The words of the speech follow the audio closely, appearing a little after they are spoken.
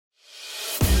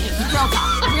Real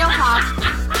talk.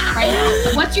 Right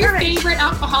now. What's your favorite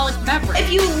alcoholic beverage?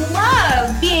 If you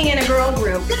love being in a girl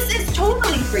group, this is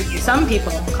totally for you. Some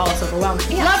people call us overwhelming.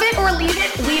 Yeah. Love it or leave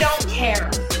it, we don't care.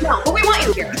 No, but we want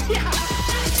you here.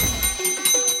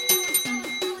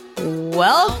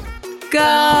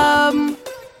 Welcome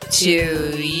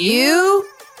to You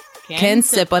Can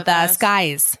Sip With Us.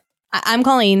 Guys, I'm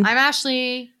Colleen. I'm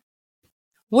Ashley.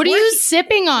 What are you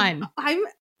sipping on?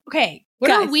 Okay. What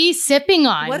guys, are we sipping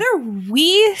on? What are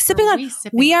we sipping on?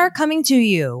 We are coming to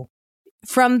you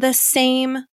from the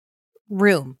same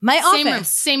room. My Same office. room,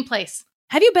 same place.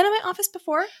 Have you been in my office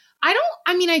before?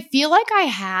 I feel like I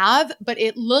have, but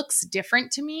it looks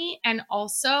different to me. And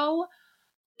also,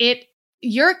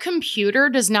 your computer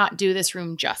does not do this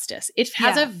room justice. It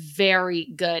has a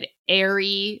very good,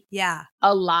 airy,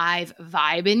 alive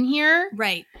vibe in here.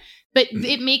 Right. But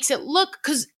it makes it look,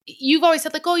 because you've always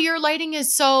said like, oh, your lighting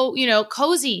is so,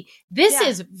 cozy. This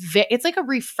is, it's like a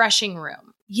refreshing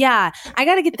room. Yeah. I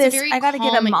got to get this. very I got to get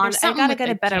a calming. monitor. There's I got to something get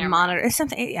a with better the camera. monitor. It's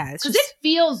something. Yeah. It's Because just, it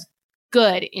feels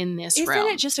good in this isn't room.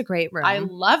 it just a great room? I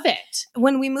love it.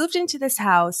 When we moved into this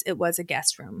house, it was a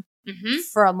guest room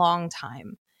for a long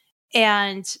time.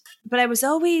 But I was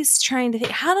always trying to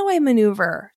think, how do I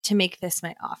maneuver to make this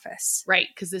my office? Right.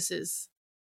 Because this is.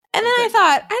 And then I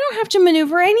thought, I don't have to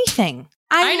maneuver anything.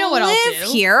 I know what I'll live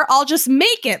do. here. I'll just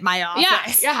make it my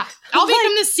office. Yeah. I'll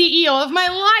become the CEO of my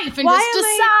life and Why just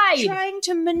am I decide. trying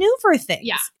to maneuver things?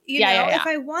 Yeah. You Yeah. know, if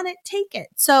I want it, take it.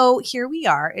 So here we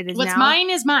are. It is What's now. mine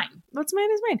is mine. What's mine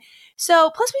is mine.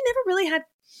 So plus we never really had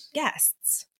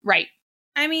guests. Right.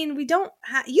 I mean, we don't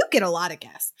you get a lot of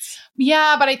guests.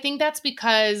 Yeah, but I think that's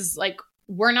because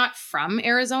we're not from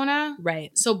Arizona.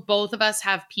 Right. So both of us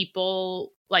have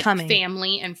people Coming.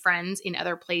 family and friends in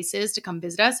other places to come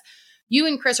visit us. You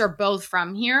and Chris are both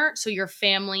from here. So your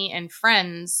family and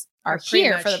friends are pretty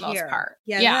here much for the most here. part.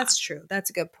 Yeah, that's true. That's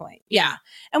a good point. Yeah.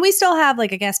 And we still have a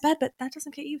guest bed, but that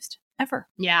doesn't get used ever.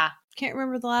 Yeah. Can't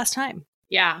remember the last time.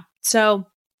 Yeah. So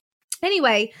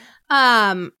anyway,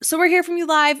 so we're here from you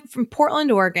live from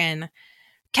Portland, Oregon,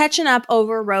 catching up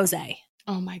over rosé.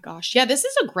 Oh my gosh. Yeah, this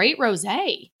is a great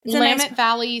rosé. It's a Willamette nice-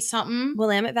 Valley something.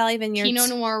 Willamette Valley Vineyards. Pinot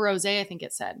Noir rosé, I think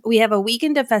it said. We have a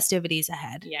weekend of festivities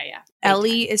ahead. Yeah. Big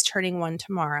Ellie time. is turning 1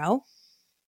 tomorrow.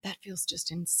 That feels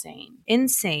just insane.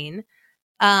 Insane.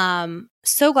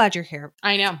 So glad you're here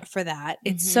I know. for that.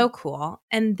 It's Mhm. so cool.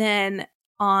 And then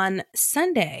on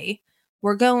Sunday,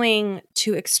 we're going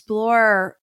to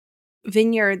explore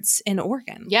vineyards in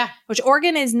Oregon. Yeah. Which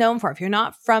Oregon is known for. If you're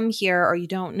not from here or you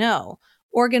don't know,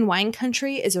 Oregon wine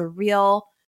country is a real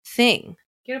thing.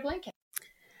 Get a blanket.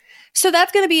 So that's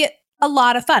going to be a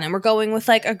lot of fun. And we're going with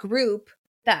a group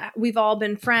that we've all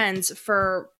been friends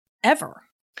forever.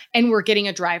 And we're getting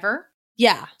a driver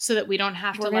Yeah. so that we don't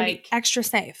have We're to going to be extra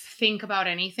safe. think about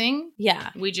anything.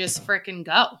 Yeah. We just frickin'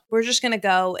 go. We're just going to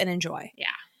go and enjoy. Yeah.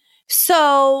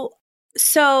 So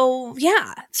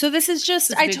yeah. So this is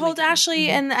just, It's a I big told weekend. Ashley, Mhm.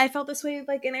 and I felt this way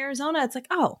in Arizona. It's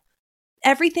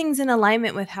everything's in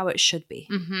alignment with how it should be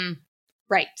Mm-hmm.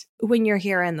 Right. when you're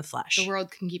here in the flesh. The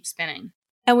world can keep spinning.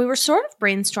 And we were sort of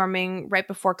brainstorming right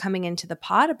before coming into the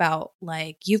pod about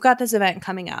you've got this event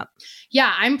coming up.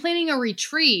 Yeah, I'm planning a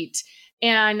retreat.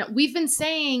 And we've been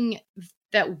saying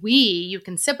that you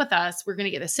can sip with us. We're going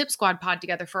to get the Sip Squad pod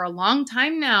together for a long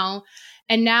time now.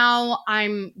 And now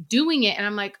I'm doing it. And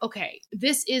I'm like, okay,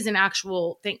 this is an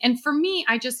actual thing. And for me,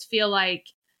 I just feel like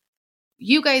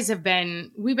you guys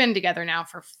we've been together now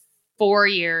for 4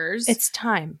 years. It's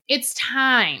time. It's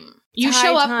time. You It's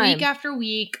show high up time. week after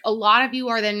week. A lot of you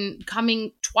are then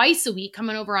coming twice a week,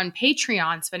 coming over on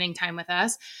Patreon, spending time with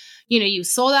us. You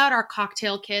sold out our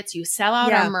cocktail kits. You sell out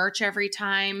Yeah. our merch every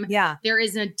time. Yeah. There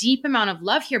is a deep amount of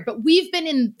love here, but we've been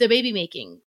in the baby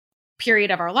making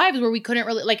period of our lives where we couldn't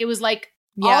really, it was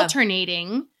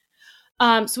alternating.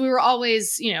 So we were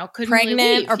always, couldn't Pregnant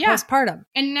really leave. or Yeah. postpartum.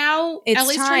 And now It's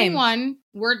Ellie's time. turning 1.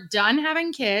 We're done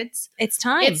having kids. It's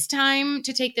time. It's time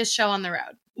to take this show on the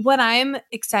road. What I'm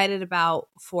excited about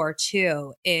for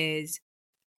too is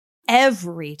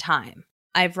every time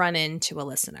I've run into a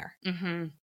listener. Mm-hmm.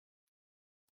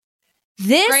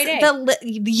 This, Grade A.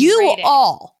 you Grade A.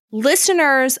 all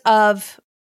listeners of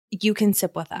You Can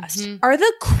Sip With Us Mhm. are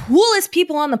the coolest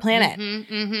people on the planet.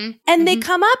 And they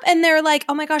come up and they're like,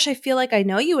 oh my gosh, I feel like I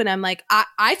know you. And I'm like,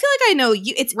 I feel like I know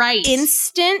you. It's Right.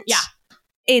 instant. Yeah.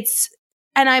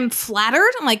 And I'm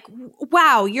flattered. I'm like,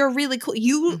 wow, you're really cool.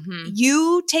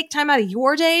 You take time out of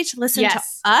your day to listen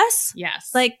Yes. to us.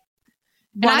 Yes. Want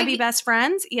I to be get- best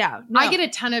friends? Yeah. I get a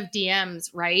ton of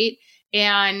DMs, right?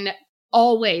 And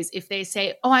always, if they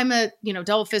say, oh, I'm a,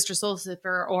 double fist or soul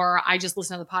sipper, or I just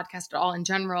listen to the podcast at all in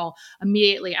general,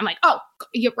 immediately I'm like, oh,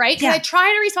 you're right. Because I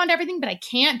try to respond to everything, but I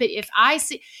can't. But if I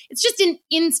see, it's just an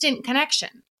instant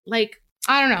connection. Like,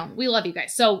 I don't know. We love you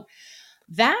guys. So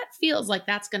that feels like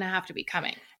that's going to have to be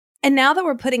coming. And now that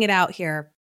we're putting it out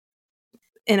here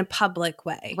in a public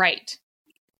way. Right.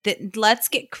 That let's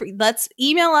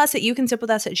email us at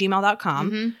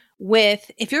youcansipwithus@gmail.com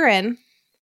with, if you're in,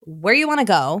 where you want to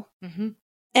go,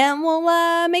 and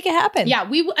we'll make it happen. Yeah,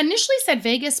 we initially said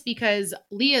Vegas because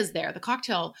Leah's there,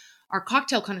 our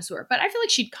cocktail connoisseur, but I feel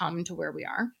like she'd come to where we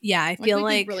are. Yeah, I feel we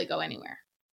like could really go anywhere.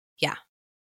 Yeah.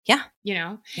 Yeah.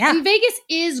 Yeah. And Vegas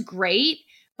is great,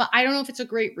 but I don't know if it's a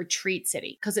great retreat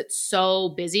city because it's so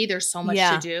busy. There's so much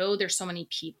to do. There's so many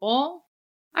people.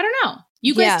 I don't know.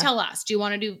 You guys tell us. Do you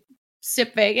want to do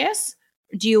Sip Vegas?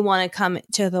 Do you want to come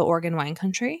to the Oregon wine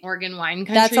country? Oregon wine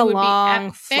country. That's a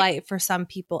long flight for some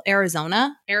people.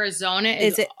 Arizona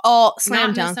is it all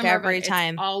slam dunk every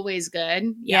time? It's always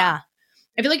good. Yeah.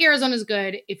 I feel like Arizona's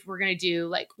good if we're going to do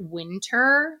like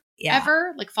winter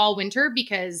ever, like fall, winter,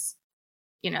 because,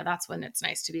 that's when it's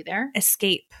nice to be there.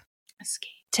 Escape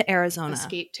to Arizona.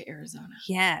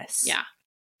 Yes. Yeah.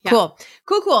 Cool.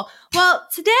 Well,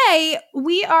 today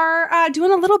we are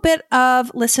doing a little bit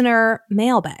of listener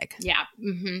mailbag. Yeah.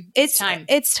 It's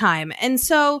time. And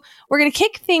so we're going to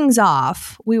kick things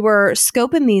off. We were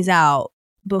scoping these out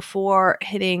before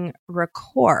hitting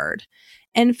record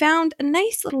and found a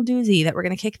nice little doozy that we're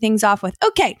going to kick things off with.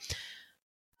 Okay.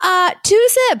 2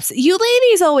 sips. You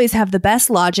ladies always have the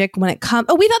best logic when it comes.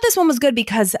 Oh, we thought this one was good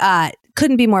because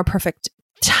couldn't be more perfect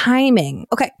timing.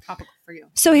 Okay. Topical for you.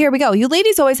 So here we go. You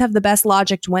ladies always have the best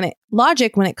logic when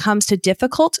it comes to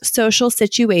difficult social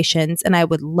situations, and I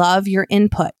would love your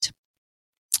input.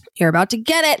 You're about to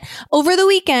get it. Over the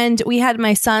weekend, we had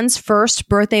my son's first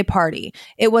birthday party.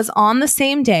 It was on the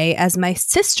same day as my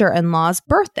sister-in-law's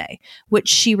birthday, which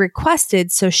she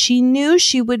requested so she knew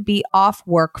she would be off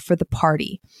work for the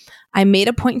party. I made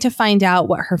a point to find out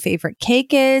what her favorite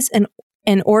cake is and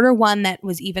order one that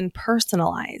was even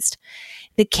personalized.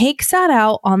 The cake sat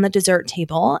out on the dessert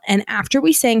table, and after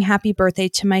we sang happy birthday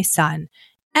to my son,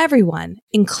 everyone,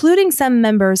 including some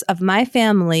members of my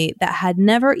family that had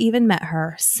never even met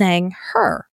her, sang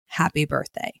her happy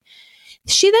birthday.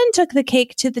 She then took the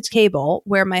cake to the table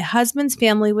where my husband's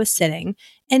family was sitting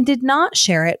and did not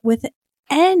share it with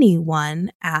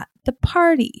anyone at the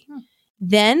party.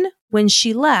 Then, when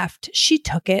she left, she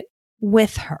took it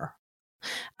with her.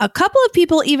 A couple of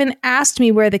people even asked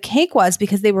me where the cake was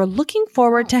because they were looking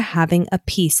forward to having a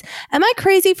piece. Am I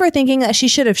crazy for thinking that she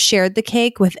should have shared the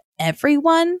cake with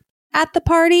everyone at the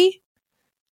party?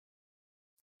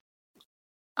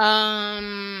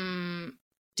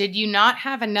 Did you not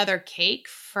have another cake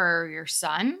for your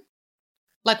son?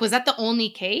 Like, was that the only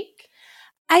cake?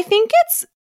 I think it's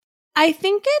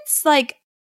like,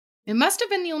 it must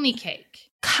have been the only cake.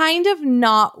 Kind of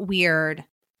not weird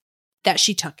that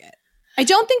she took it. I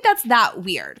don't think that's that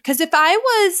weird, because if I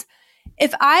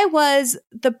was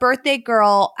the birthday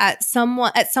girl at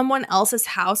someone else's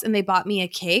house and they bought me a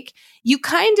cake, you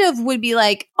kind of would be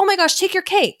like, "Oh my gosh, take your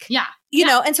cake." Yeah. You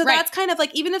know, and so that's kind of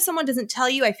like, even if someone doesn't tell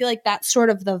you, I feel like that's sort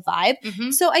of the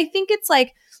vibe. So I think it's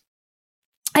like,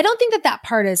 I don't think that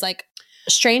part is like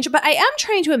strange, but I am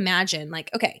trying to imagine, like,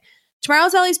 okay,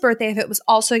 tomorrow's Ellie's birthday. If it was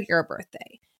also your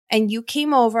birthday and you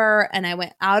came over and I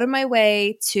went out of my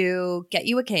way to get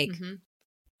you a cake.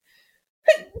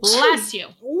 Bless you.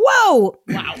 Whoa.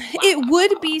 Wow. It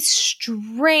would be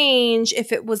strange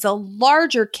if it was a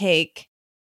larger cake,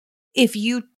 if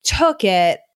you took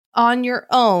it on your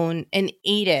own and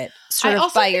ate it sort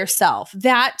of by yourself.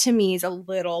 That to me is a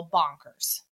little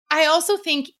bonkers. I also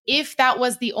think if that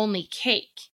was the only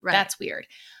cake, that's weird.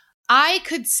 I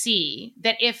could see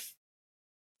that if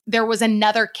there was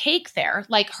another cake there,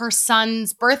 like her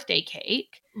son's birthday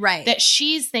cake, that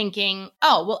she's thinking,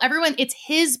 oh, well, everyone, it's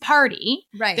his party.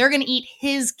 They're going to eat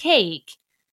his cake.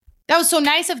 That was so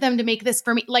nice of them to make this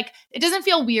for me. Like, it doesn't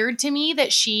feel weird to me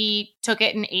that she took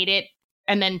it and ate it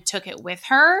and then took it with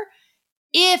her.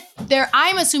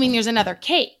 I'm assuming there's another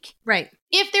cake.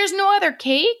 If there's no other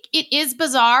cake, it is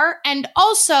bizarre. And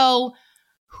also,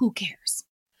 who cares?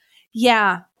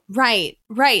 Yeah, right.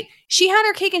 She had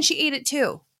her cake and she ate it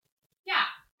too. Yeah.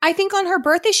 I think on her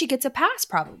birthday, she gets a pass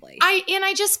probably.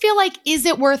 I just feel like, is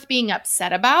it worth being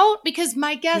upset about? Because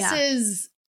my guess is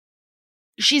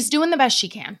she's doing the best she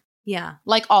can. Yeah.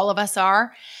 Like all of us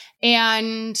are.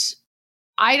 And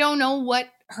I don't know what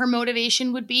her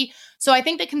motivation would be. So I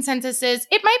think the consensus is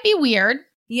it might be weird.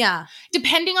 Yeah.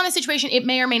 Depending on the situation, it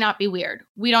may or may not be weird.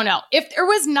 We don't know. If there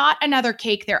was not another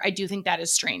cake there, I do think that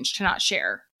is strange to not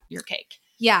share your cake.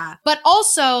 Yeah. But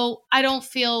also, I don't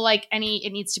feel like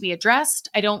it needs to be addressed.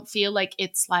 I don't feel like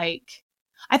it's like,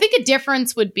 I think a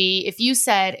difference would be if you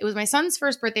said it was my son's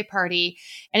first birthday party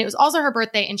and it was also her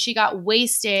birthday and she got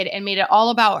wasted and made it all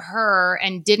about her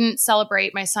and didn't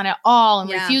celebrate my son at all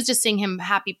and refused to sing him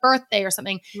happy birthday or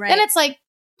something. Right. Then it's like,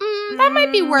 that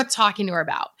might be worth talking to her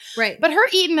about. Right. But her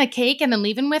eating a cake and then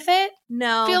leaving with it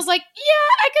feels like,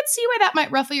 yeah, I could see why that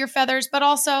might ruffle your feathers, but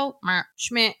also,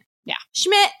 Schmidt. Yeah.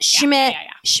 Schmidt.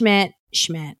 Yeah. Schmidt.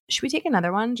 Should we take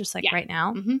another one just like right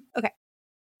now? Mm-hmm.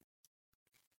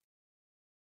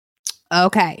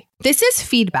 Okay. This is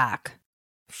feedback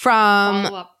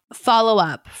from follow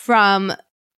up from,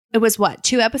 it was what,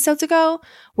 2 episodes ago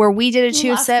where we did a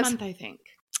two sips last month, I think.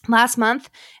 Last month.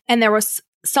 And there was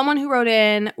someone who wrote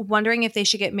in wondering if they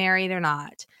should get married or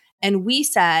not. And we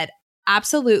said,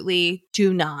 absolutely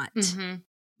do not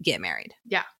get married.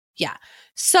 Yeah. Yeah.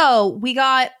 So we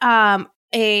got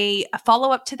a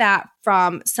follow-up to that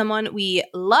from someone we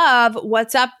love.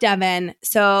 What's up, Devin?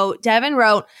 So Devin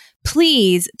wrote,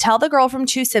 please tell the girl from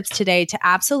 2 Sips today to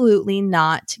absolutely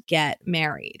not get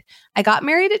married. I got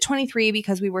married at 23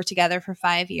 because we were together for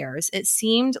 5 years. It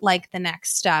seemed like the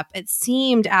next step. It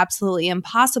seemed absolutely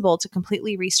impossible to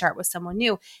completely restart with someone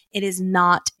new. It is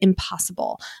not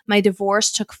impossible. My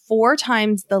divorce took 4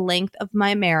 times the length of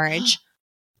my marriage.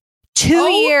 2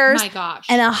 years my gosh.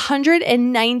 and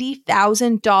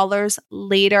 $190,000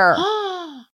 later.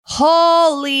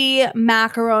 Holy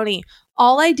macaroni.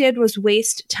 All I did was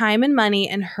waste time and money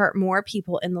and hurt more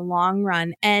people in the long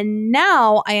run. And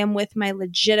now I am with my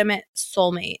legitimate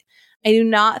soulmate. I do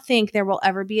not think there will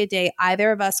ever be a day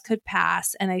either of us could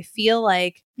pass. And I feel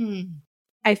like I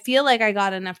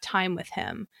got enough time with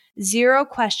him. 0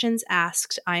 questions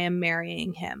asked. I am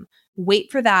marrying him.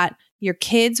 Wait for that. Your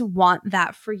kids want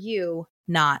that for you,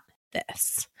 not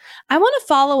this. I want to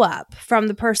follow up from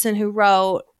the person who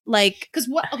wrote, like, because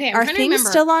I'm are trying things to remember.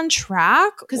 still on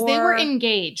track? Because they were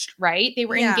engaged, right? They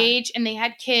were Yeah. engaged and they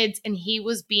had kids, and he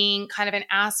was being kind of an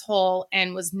asshole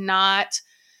and was not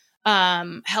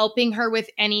helping her with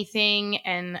anything.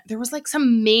 And there was like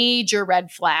some major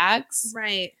red flags.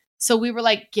 Right. So we were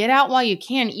like, get out while you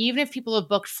can. Even if people have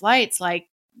booked flights, like,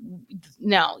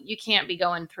 no, you can't be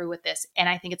going through with this. And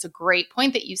I think it's a great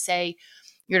point that you say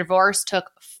your divorce took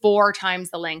 4 times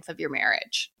the length of your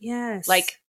marriage. Yes.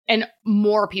 Like, and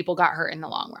more people got hurt in the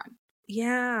long run.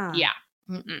 Yeah. Yeah.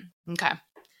 Okay.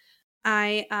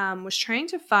 I was trying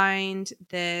to find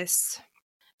this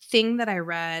thing that I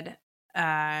read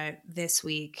this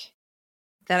week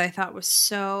that I thought was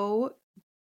so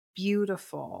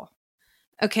beautiful.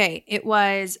 Okay. It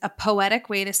was a poetic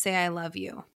way to say I love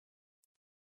you.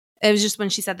 It was just when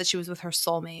she said that she was with her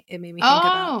soulmate. It made me think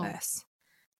about this.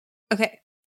 Okay.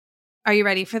 Are you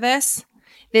ready for this?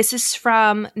 This is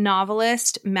from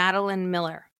novelist Madeline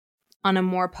Miller on a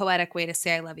more poetic way to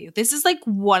say I love you. This is like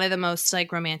one of the most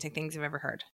like romantic things I've ever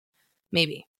heard.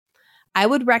 Maybe. I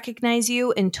would recognize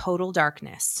you in total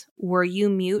darkness. Were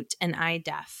you mute and I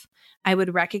deaf? I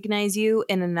would recognize you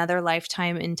in another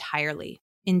lifetime entirely.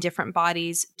 In different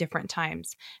bodies, different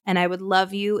times. And I would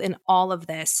love you in all of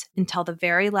this until the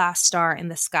very last star in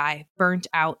the sky burnt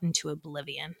out into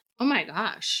oblivion. Oh my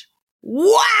gosh.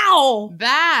 Wow!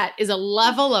 That is a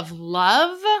level of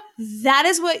love. That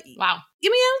is what... Wow. I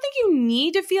mean, I don't think you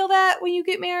need to feel that when you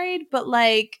get married, but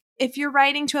like, if you're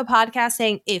writing to a podcast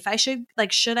saying, if I should,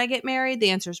 like, should I get married?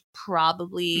 The answer is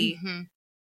probably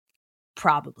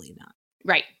not.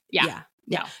 Right. Yeah.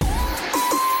 No.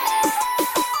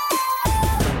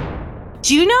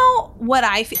 Do you know what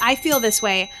I feel this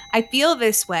way? I feel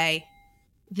this way.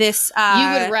 This you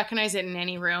would recognize it in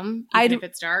any room, even if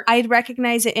it's dark. I'd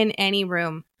recognize it in any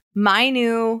room. My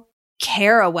new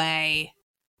Caraway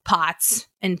pots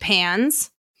and pans.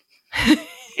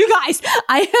 You guys,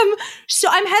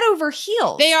 I'm head over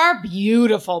heels. They are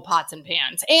beautiful pots and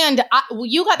pans. And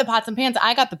you got the pots and pans.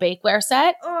 I got the bakeware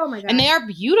set. Oh my God. And they are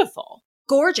beautiful.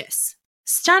 Gorgeous.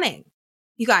 Stunning.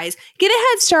 You guys, get a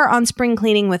head start on spring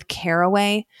cleaning with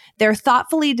Caraway. Their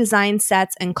thoughtfully designed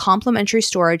sets and complimentary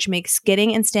storage makes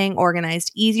getting and staying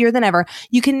organized easier than ever.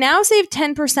 You can now save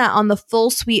 10% on the full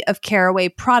suite of Caraway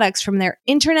products, from their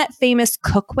internet famous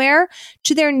cookware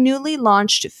to their newly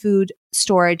launched food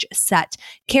storage set.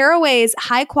 Caraway's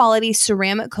high quality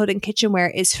ceramic coated kitchenware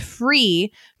is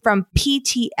free from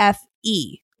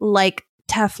PTFE, like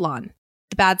Teflon,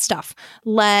 the bad stuff,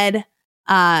 lead,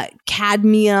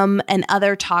 cadmium, and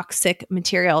other toxic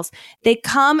materials. They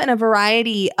come in a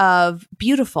variety of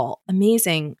beautiful,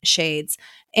 amazing shades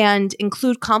and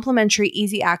include complimentary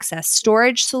easy access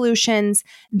storage solutions.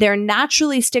 Their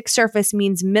naturally stick surface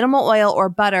means minimal oil or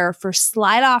butter for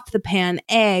slide off the pan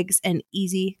eggs and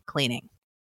easy cleaning.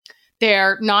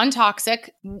 They're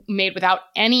non-toxic, made without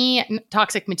any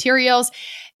toxic materials.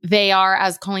 They are,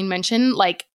 as Colleen mentioned,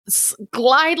 like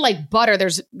glide like butter.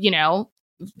 There's,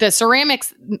 the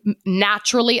ceramics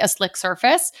naturally a slick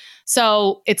surface.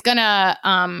 So it's going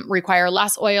to require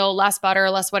less oil, less butter,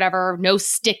 less whatever, no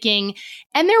sticking.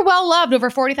 And they're well loved.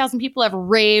 Over 40,000 people have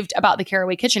raved about the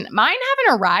Caraway Kitchen. Mine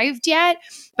haven't arrived yet,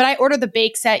 but I ordered the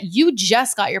bake set. You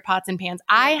just got your pots and pans.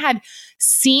 I had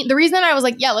seen, the reason I was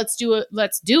like, yeah, let's do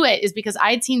it is because I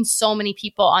had seen so many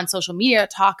people on social media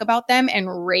talk about them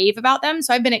and rave about them.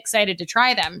 So I've been excited to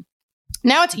try them.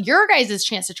 Now it's your guys'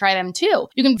 chance to try them too.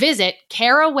 You can visit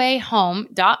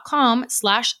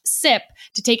carawayhome.com/sip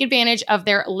to take advantage of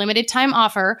their limited time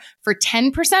offer for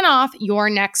 10% off your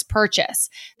next purchase.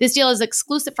 This deal is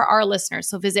exclusive for our listeners.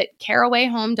 So visit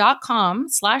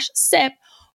carawayhome.com/sip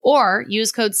or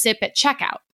use code SIP at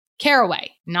checkout.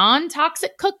 Caraway,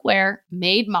 non-toxic cookware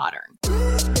made modern.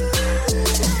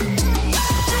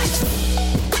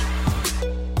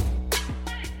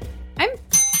 I'm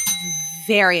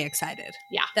very excited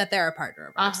that they're a partner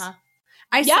of ours.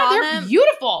 They're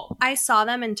beautiful. I saw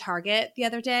them in Target the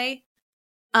other day.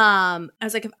 I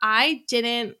was like, if I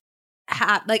didn't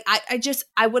have, like,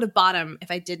 I would have bought them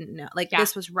if I didn't know. Like,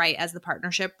 this was right as the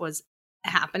partnership was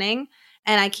happening.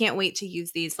 And I can't wait to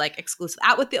use these like exclusive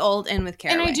out with the old and with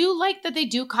Caraway. And I do like that they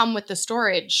do come with the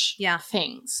storage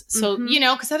things. So,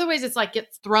 because otherwise it's like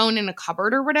gets thrown in a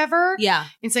cupboard or whatever. Yeah.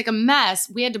 It's like a mess.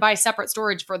 We had to buy separate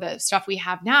storage for the stuff we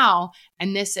have now.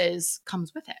 And this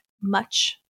comes with it.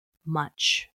 Much,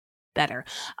 much better.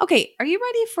 Okay. Are you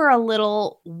ready for a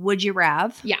little Would You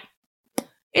Rav? Yeah.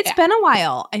 It's been a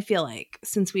while, I feel like,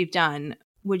 since we've done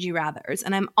Would You Rathers,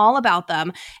 and I'm all about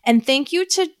them. And thank you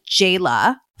to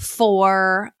Jayla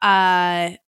for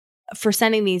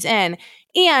sending these in,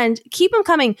 and keep them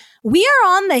coming. We are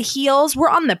on the heels.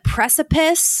 We're on the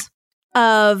precipice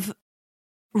of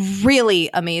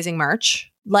really amazing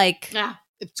merch. Like,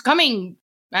 it's coming.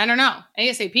 I don't know.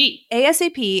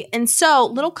 ASAP. And so,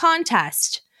 little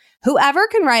contest. Whoever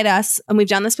can write us, and we've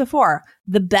done this before,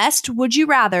 the best Would You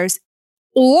Rathers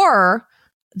or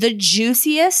the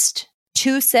juiciest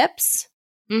 2 sips.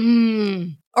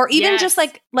 Or even just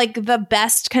like the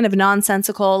best kind of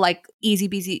nonsensical, like easy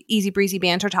breezy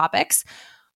banter topics.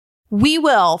 We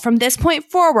will, from this point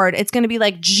forward, it's going to be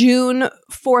like June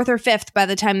 4th or 5th by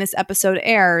the time this episode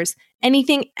airs.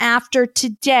 Anything after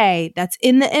today that's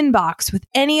in the inbox with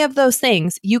any of those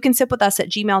things, you can sip with us at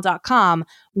gmail.com.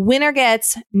 Winner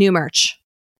gets new merch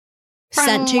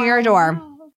sent to your door.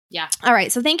 Yeah. All right.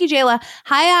 So thank you, Jayla.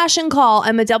 Hi, Ash and Call.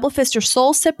 I'm a double fister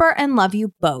soul sipper and love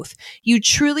you both. You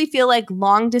truly feel like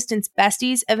long distance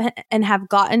besties and have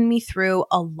gotten me through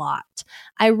a lot.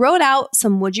 I wrote out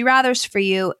some Would You Rathers for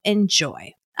you.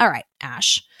 Enjoy. All right,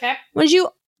 Ash. Okay.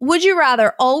 Would you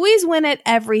rather always win at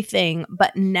everything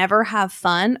but never have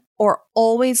fun, or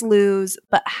always lose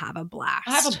but have a blast?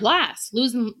 I have a blast.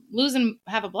 Lose and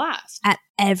have a blast. At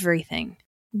everything.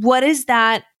 What is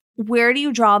that? Where do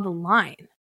you draw the line?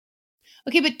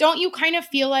 Okay, but don't you kind of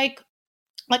feel like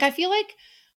I feel like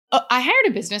I hired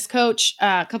a business coach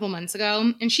a couple months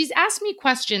ago, and she's asked me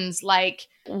questions like,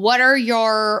 what are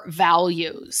your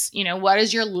values? What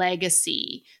is your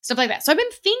legacy? Stuff like that. So I've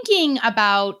been thinking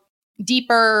about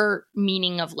deeper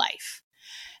meaning of life.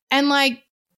 And like,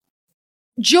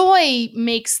 joy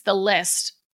makes the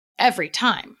list every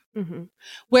time. Mm-hmm.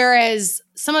 Whereas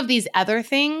some of these other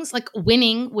things, like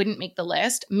winning wouldn't make the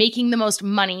list. Making the most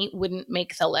money wouldn't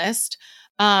make the list.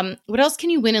 What else can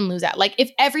you win and lose at? Like,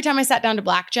 if every time I sat down to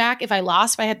blackjack, if I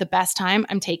lost, if I had the best time,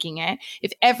 I'm taking it.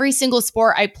 If every single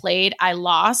sport I played, I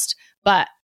lost, but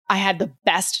I had the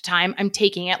best time, I'm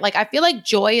taking it. Like, I feel like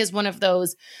joy is one of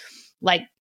those like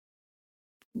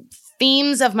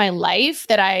themes of my life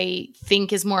that I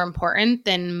think is more important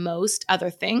than most other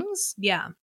things. Yeah.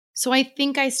 So I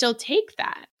think I still take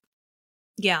that.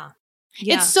 Yeah.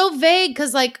 It's so vague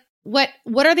because like, what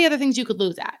are the other things you could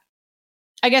lose at?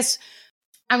 I guess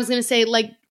I was going to say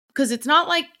like, because it's not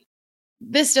like,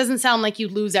 this doesn't sound like you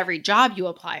lose every job you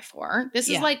apply for. This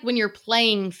is like when you're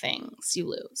playing things, you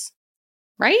lose.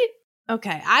 Right?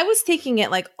 Okay. I was taking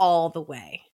it like all the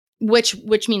way.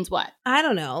 Which means what? I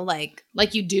don't know. Like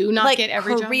you do not get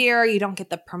every career, job? You don't get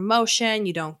the promotion.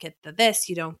 You don't get the this.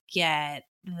 You don't get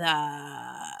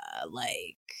the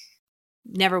like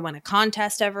never win a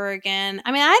contest ever again.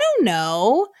 I mean, I don't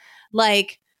know.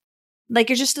 Like Like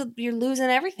you're losing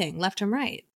everything left and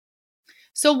right.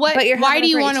 So what? But Why do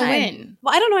you want to win?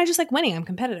 Well, I don't know. I just like winning. I'm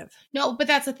competitive. No, but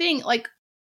that's the thing. Like,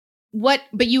 what?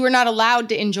 But you were not allowed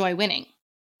to enjoy winning.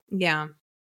 Yeah.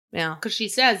 Yeah. Because she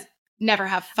says never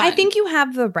have fun. I think you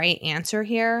have the right answer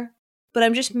here, but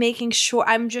I'm just making sure.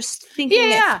 I'm just thinking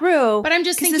it through. But I'm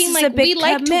just thinking like we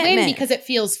like to win because it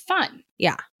feels fun.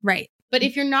 Yeah. Right. But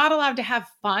if you're not allowed to have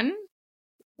fun,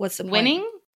 what's the point?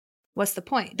 Winning? What's the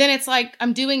point? Then it's like,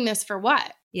 I'm doing this for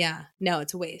what? Yeah. No,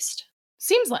 it's a waste.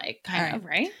 Seems like kind of,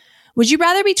 right? Would you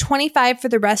rather be 25 for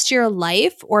the rest of your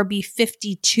life or be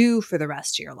 52 for the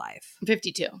rest of your life?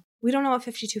 52. We don't know what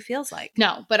 52 feels like.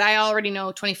 No, but I already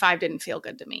know 25 didn't feel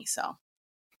good to me, so.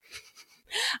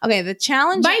 Okay, the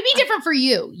challenge might be different for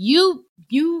you. You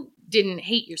didn't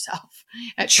hate yourself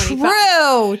at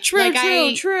 25.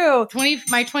 True.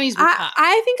 My 20s were tough.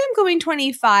 I think I'm going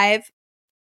 25.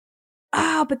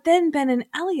 But then Ben and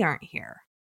Ellie aren't here.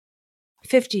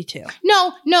 52.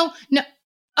 No.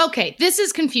 Okay, this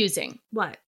is confusing.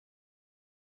 What?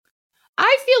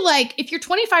 I feel like if you're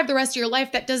 25 the rest of your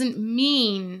life, that doesn't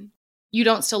mean you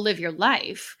don't still live your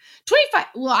life. 25,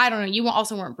 well, I don't know. You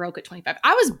also weren't broke at 25.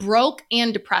 I was broke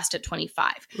and depressed at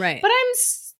 25. Right. But I'm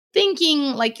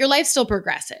thinking like your life still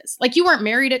progresses. Like you weren't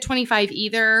married at 25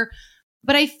 either,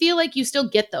 but I feel like you still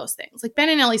get those things. Like Ben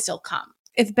and Ellie still come.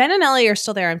 If Ben and Ellie are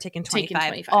still there, I'm taking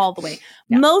 25 all the way.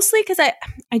 Yeah. Mostly because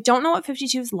I don't know what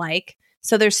 52 is like.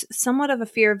 So there's somewhat of a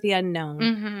fear of the unknown.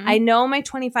 Mm-hmm. I know my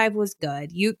 25 was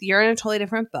good. You're in a totally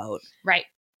different boat. Right.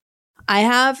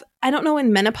 I don't know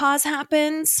when menopause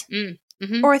happens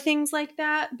or things like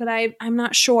that, but I'm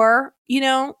not sure.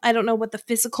 I don't know what the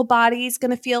physical body is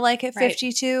going to feel like at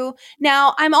 52.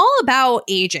 Now, I'm all about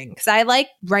aging because I like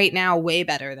right now way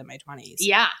better than my 20s.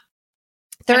 Yeah.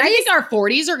 I think our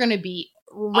 40s are going to be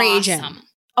raging. Awesome.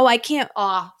 Oh, I can't.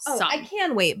 Awesome. Oh, I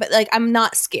can wait, but like I'm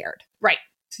not scared. Right.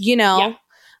 Yeah.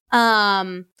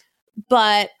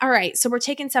 But all right, so we're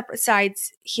taking separate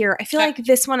sides here. I feel like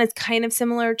this one is kind of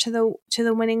similar to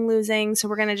the winning losing, so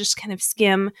we're going to just kind of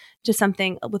skim to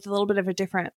something with a little bit of a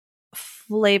different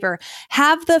flavor.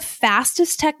 Have the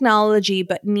fastest technology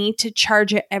but need to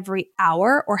charge it every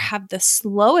hour, or have the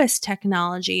slowest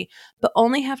technology but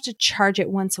only have to charge it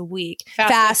once a week.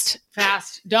 Fast.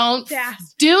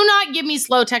 Do not give me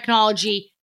slow technology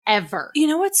ever. You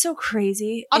know what's so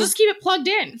crazy? I'll just keep it plugged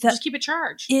in. Just keep it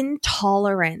charged.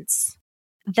 Intolerance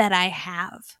that I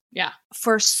have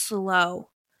for slow.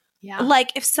 Yeah.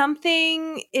 Like if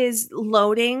something is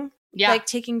loading, like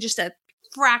taking just a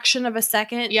fraction of a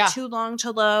second too long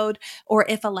to load, or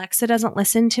if Alexa doesn't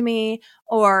listen to me,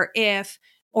 or if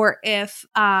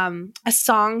a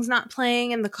song's not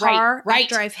playing in the car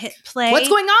after I've hit play. What's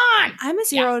going on? I'm a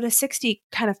 0 to 60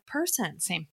 kind of person.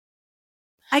 Same.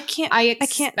 I can't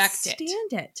stand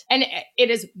it. And it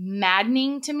is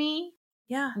maddening to me.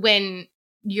 Yeah. When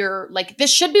you're like,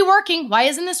 this should be working. Why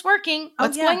isn't this working?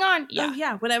 What's going on? Yeah. Oh,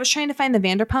 yeah. When I was trying to find the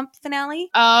Vanderpump finale.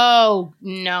 Oh,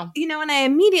 no. And I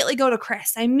immediately go to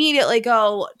Chris. I immediately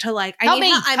go to like, help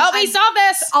me solve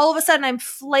this. All of a sudden I'm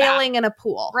flailing in a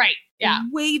pool. Right. Yeah.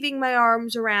 I'm waving my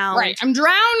arms around. Right. I'm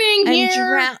drowning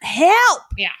here. Help.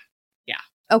 Yeah.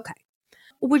 Okay.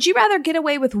 Would you rather get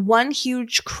away with one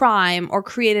huge crime or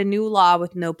create a new law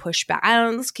with no pushback? I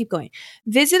don't know. Let's keep going.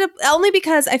 Only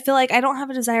because I feel like I don't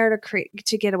have a desire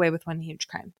to get away with one huge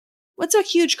crime. What's a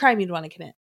huge crime you'd want to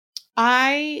commit?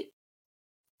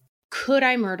 Could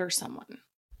I murder someone?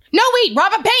 No, wait,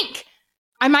 rob a bank.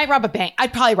 I might rob a bank.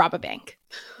 I'd probably rob a bank.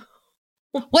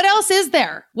 What else is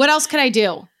there? What else could I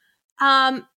do?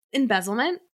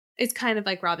 Embezzlement. It's kind of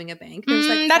like robbing a bank.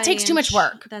 That takes too much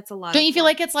work. That's a lot. Don't you feel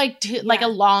like it's like like a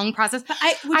long process? But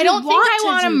I don't think I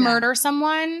want to murder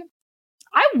someone.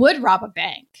 I would rob a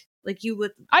bank. Like you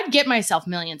would. I'd get myself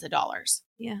millions of dollars.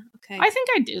 Yeah. Okay. I think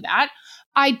I'd do that.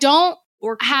 I don't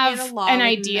have an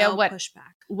idea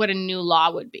pushback. What a new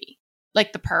law would be.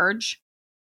 Like the purge.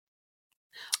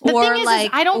 The or thing is,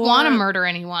 like I don't want to murder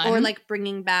anyone. Or like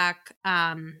bringing back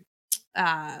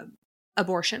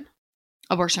abortion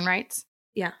rights.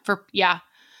 Yeah.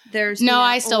 There's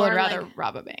I still would rather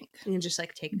rob a bank. You can just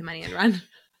like take the money and run.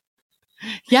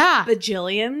 Yeah.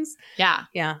 Bajillions. Yeah.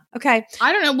 Yeah. Okay.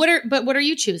 I don't know. What are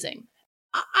you choosing?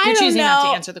 You're choosing not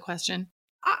to answer the question.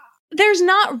 There's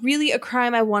not really a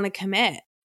crime I want to commit.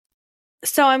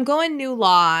 So I'm going new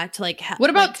law to like what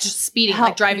about just speeding,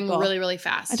 like driving really, really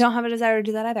fast? I don't have a desire to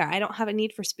do that either. I don't have a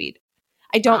need for speed.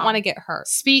 I don't want to get hurt.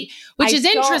 Speed, which is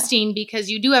interesting because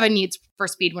you do have a need for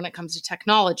speed when it comes to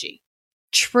technology.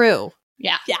 True.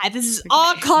 Yeah. Yeah. This is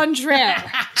all contrary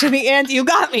to the answer. You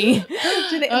got me. But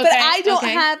I don't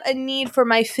have a need for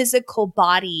my physical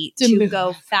body to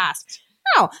go fast.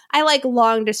 know. I like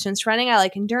long distance running. I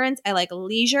like endurance. I like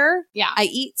leisure. Yeah. I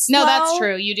eat slow. No, that's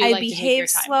true. You do I like to take your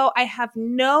behave time. slow. I have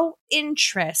no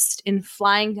interest in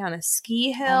flying down a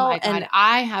ski hill Oh my God. and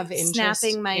I have interest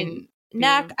snapping my in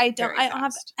neck. being I don't very have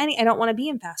fast. any. I don't want to be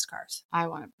in fast cars. I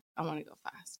want to go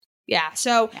fast. Yeah.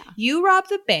 So Yeah. you rob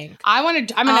the bank.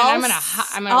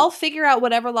 I'll figure out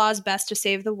whatever law is best to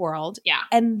save the world. Yeah.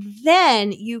 And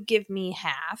then you give me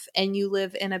half and you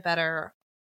live in a better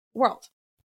world.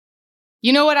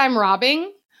 You know what I'm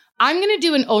robbing? I'm going to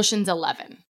do an Ocean's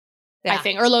 11, Yeah. I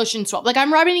think, or Ocean's 12. Like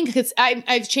I'm robbing because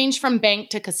I've changed from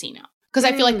bank to casino because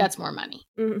I feel like that's more money.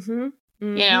 Mm-hmm.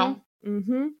 You know?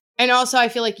 Mm-hmm. And also I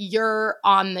feel like you're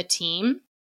on the team.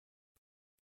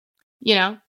 You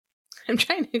know? I'm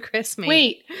trying to Chrismate.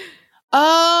 Wait.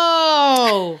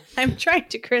 Oh. I'm trying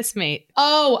to Chrismate.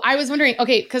 Oh, I was wondering.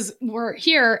 Okay, because we're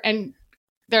here and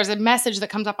there's a message that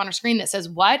comes up on our screen that says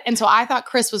what? And so I thought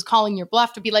Chris was calling your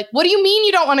bluff to be like, what do you mean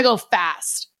you don't want to go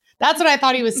fast? That's what I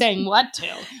thought he was saying what to.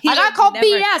 I got called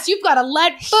BS. You've got a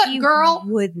lead foot, girl.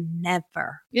 He would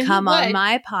never Yeah, he come on would.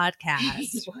 my podcast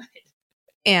He would.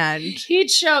 and He'd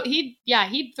throw you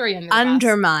under the bus.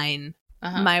 undermine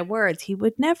Uh-huh. my words. He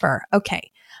would never.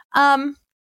 Okay.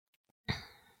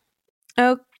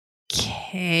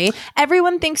 Okay.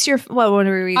 Everyone thinks you're. What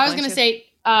are we? I was going to say,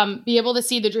 be able to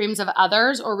see the dreams of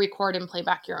others or record and play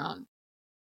back your own.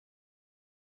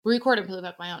 Record and play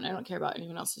back my own. I don't care about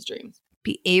anyone else's dreams.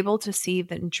 Be able to see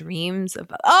the dreams of.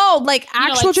 Like You know,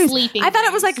 actual like dreams. sleeping I thought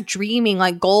it was dreams. like dreaming,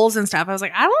 like goals and stuff. I was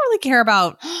like, I don't really care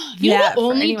about. You know that the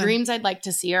for only anyone. dreams I'd like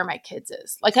to see are my kids'.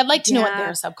 Like I'd like to know what Yeah.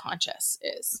 their subconscious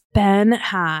is. Ben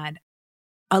had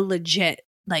a legit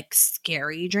like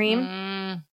scary dream.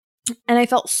 Mm. And I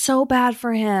felt so bad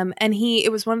for him. And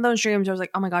it was one of those dreams where I was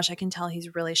like, oh my gosh, I can tell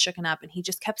he's really shooken up. And he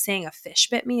just kept saying, a fish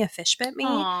bit me, a fish bit me.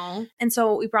 Aw. And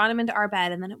so we brought him into our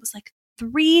bed. And then it was like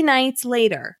 3 nights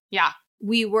later, Yeah.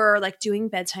 we were like doing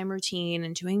bedtime routine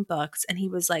and doing books. And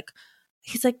he's like,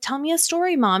 tell me a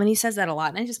story, Mom. And he says that a lot.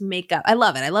 And I just make up. I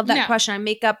love it. I love that Yeah. question. I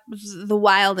make up the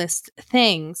wildest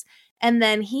things. And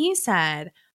then he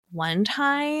said, one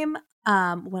time,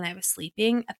 when I was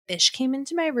sleeping, a fish came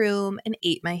into my room and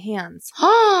ate my hands.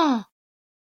 Oh.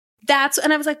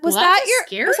 And I was like, was Well, that that's a your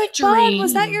scary I was like, Bud,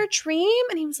 was that dream. your dream?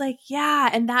 And he was like, yeah.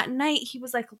 And that night he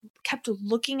was like, kept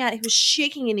looking at, he was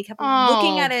shaking and he kept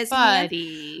looking at his hand.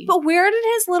 buddy. But where did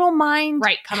his little mind,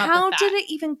 Come up how with that. did it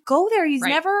even go there? He's Right.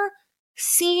 never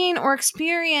seen or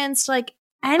experienced like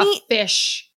a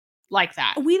fish like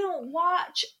that. we don't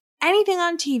watch anything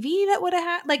on TV that would have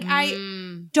had, like, I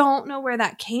don't know where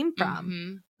that came from.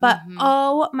 Mhm. But Mhm.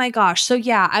 oh my gosh. So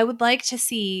yeah, I would like to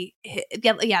see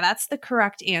yeah, that's the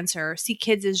correct answer. See my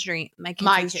kids' dreams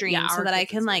so our that I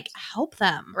kids' can like dreams. help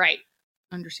them. Right.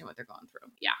 Understand what they're going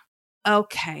through. Yeah.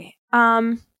 Okay.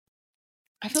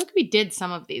 I feel like we did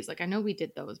some of these. Like I know we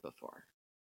did those before.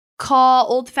 Call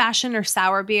old fashioned or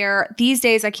sour beer. These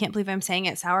days I can't believe I'm saying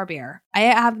it, sour beer. I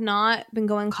have not been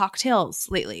going cocktails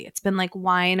lately. It's been like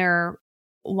wine or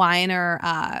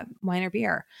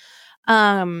beer.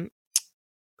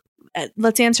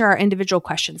 Let's answer our individual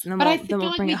questions and then But I then feel we'll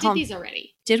like bring we it did home. these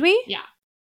already. Did we? Yeah.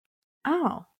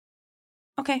 Oh.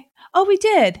 Okay. Oh, we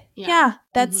did. Yeah. Yeah.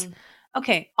 That's Mhm.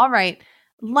 okay. All right.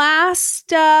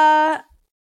 Last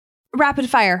rapid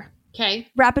fire. Okay.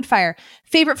 Rapid fire.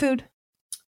 Favorite food?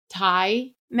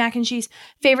 Thai, Mac and cheese.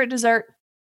 Favorite dessert?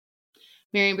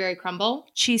 Marionberry crumble.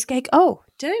 Cheesecake. Oh,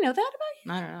 did I know that about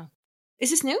you? I don't know. Is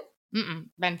this new?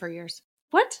 Been for years.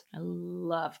 What? I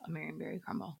love a Marionberry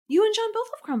crumble. You and John both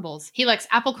have crumbles. He likes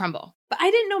apple crumble. But I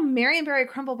didn't know Marionberry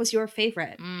crumble was your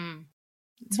favorite.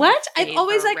 It's my What? I've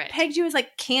always like favorite. pegged you as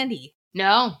like candy.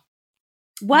 No.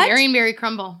 What? Marionberry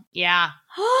crumble. Yeah.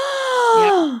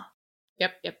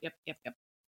 Yep.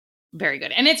 Very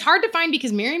good. And it's hard to find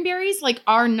because Marionberries like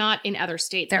are not in other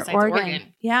states They're besides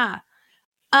Oregon. Yeah.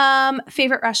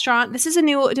 Favorite restaurant. This is a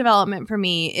new development for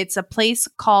me. It's a place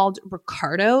called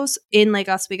Ricardo's in Lake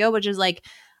Oswego, which is like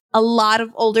a lot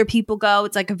of older people go.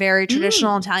 It's like a very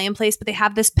traditional Italian place, but they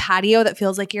have this patio that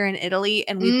feels like you're in Italy.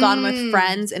 And we've gone with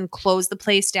friends and closed the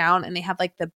place down, and they have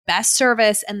like the best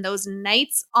service. And those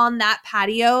nights on that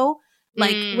patio,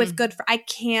 like with good, I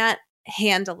can't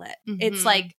handle it. It's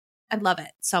like, I love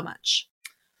it so much.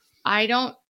 I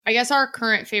guess our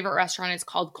current favorite restaurant is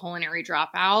called Culinary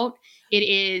Dropout. It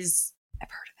is. I've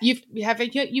heard of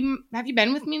it. Have you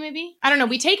been with me? Maybe I don't know.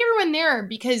 We take everyone there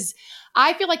because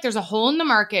I feel like there's a hole in the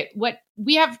market. What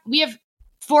we have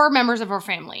 4 members of our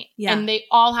family, and they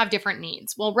all have different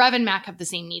needs. Well, Rev and Mac have the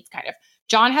same needs, kind of.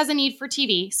 John has a need for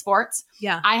TV, sports.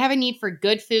 Yeah. I have a need for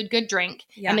good food, good drink,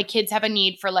 Yeah. and the kids have a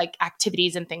need for like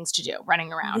activities and things to do,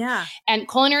 running around. Yeah. And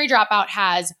Culinary Dropout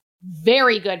has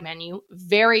very good menu,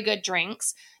 very good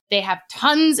drinks. They have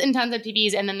tons and tons of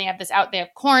TVs. And then they have they have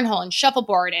cornhole and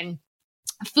shuffleboard and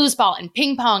foosball and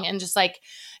ping pong. And just like,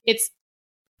 it's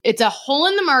a hole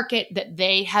in the market that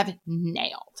they have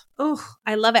nailed. Oh,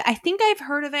 I love it. I think I've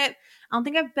heard of it. I don't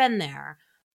think I've been there.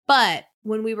 But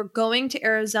when we were going to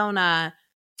Arizona,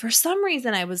 for some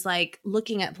reason, I was like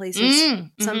looking at places,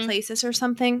 some places or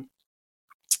something.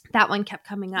 That one kept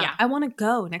coming up. Yeah. I want to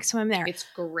go next time I'm there. It's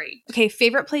great. Okay,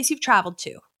 favorite place you've traveled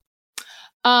to?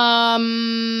 I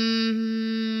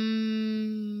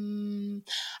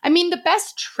mean, the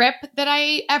best trip that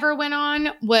I ever went on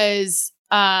was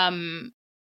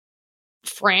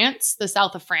France, the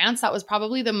south of France. That was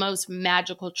probably the most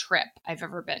magical trip I've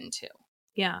ever been to.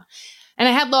 Yeah. And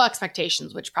I had low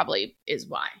expectations, which probably is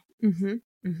why. Mm-hmm.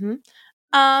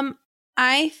 Mm-hmm.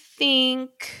 I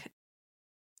think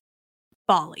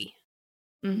Bali.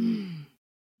 Mm-hmm.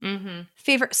 Mm-hmm.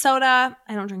 Favorite soda?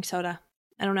 I don't drink soda.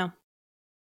 I don't know.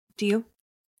 Do you?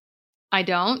 I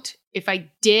don't. If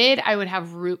I did, I would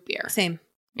have root beer. Same.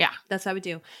 Yeah. That's what I would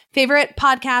do. Favorite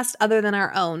podcast other than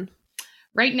our own?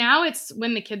 Right now, it's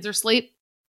When the Kids Are Asleep.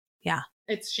 Yeah.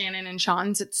 It's Shannon and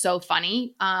Sean's. It's so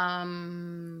funny.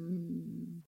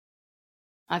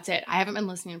 That's it. I haven't been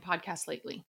listening to podcasts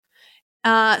lately.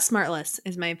 Smartless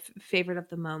is my favorite of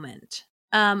the moment.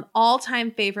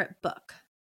 All-time favorite book?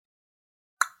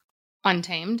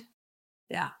 Untamed.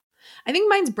 Yeah. I think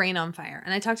mine's Brain on Fire.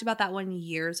 And I talked about that one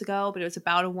years ago, but it was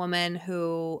about a woman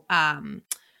who, well,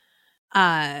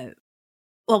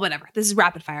 whatever. This is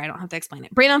rapid fire. I don't have to explain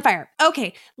it. Brain on Fire.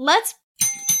 Okay. Let's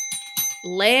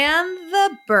land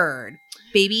the bird,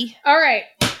 baby. All right.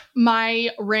 My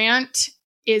rant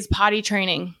is potty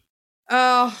training.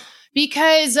 Oh,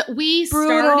 because we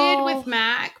brutal. started with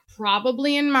Mac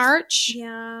probably in March.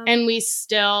 Yeah. And we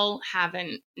still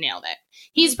haven't nailed it.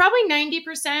 He's probably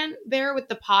 90% there with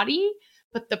the potty,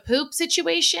 but the poop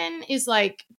situation is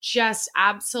like just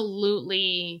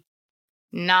absolutely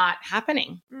not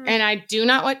happening. And I don't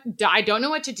know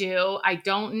what to do. I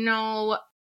don't know.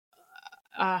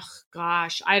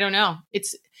 Gosh, I don't know.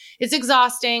 It's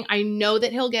exhausting. I know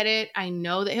that he'll get it. I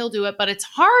know that he'll do it, but it's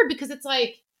hard because it's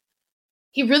like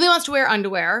he really wants to wear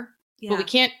underwear. Yeah. But we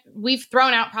can't. We've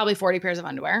thrown out probably 40 pairs of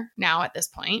underwear now at this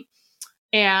point.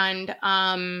 And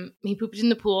he pooped in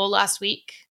the pool last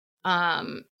week.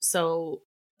 So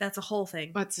that's a whole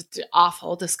thing. It's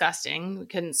awful, disgusting. We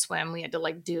couldn't swim. We had to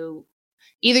like do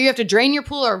either you have to drain your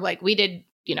pool or like we did,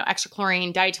 extra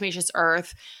chlorine, diatomaceous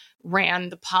earth, ran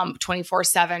the pump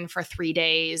 24/7 for 3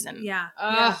 days. And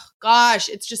gosh,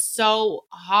 it's just so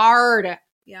hard.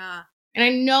 Yeah. And I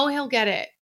know he'll get it.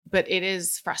 But it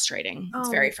is frustrating. It's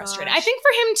very frustrating. Gosh. I think for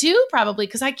him too, probably,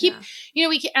 because I keep,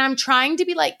 I'm trying to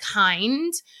be like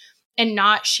kind and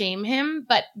not shame him.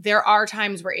 But there are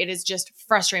times where it is just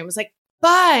frustrating. It was like,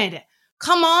 bud,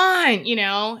 come on,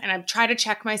 and I try to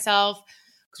check myself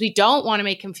because we don't want to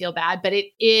make him feel bad. But it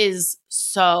is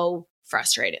so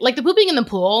frustrating. Like the pooping in the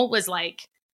pool was like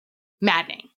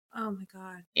maddening. Oh my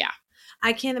God. Yeah.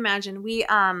 I can't imagine. We,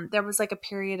 there was like a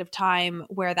period of time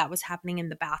where that was happening in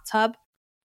the bathtub.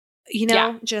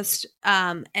 Just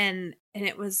and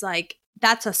it was like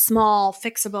that's a small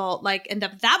fixable and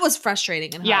that was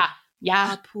frustrating and hard.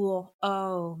 Yeah. A pool.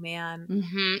 Oh man.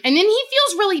 Mm-hmm. And then he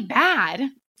feels really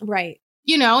bad, right?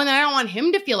 And then I don't want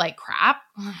him to feel like crap.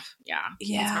 Yeah.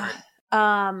 It's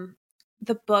hard.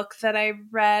 The book that I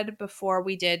read before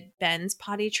we did Ben's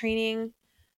potty training,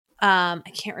 I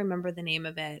can't remember the name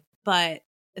of it, but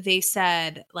they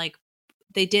said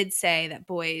they did say that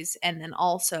boys, and then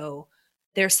also.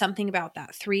 There's something about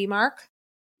that 3 mark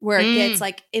where it gets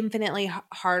infinitely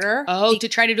harder. Oh, to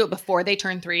try to do it before they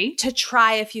turn 3? To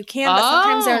try if you can, but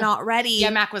sometimes they're not ready.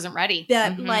 Yeah, Mac wasn't ready.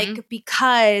 But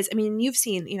because, you've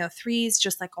seen, 3's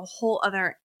just like a whole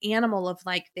other animal of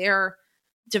their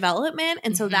development.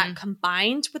 And so that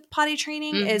combined with potty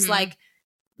training is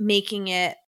making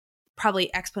it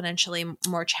probably exponentially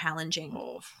more challenging.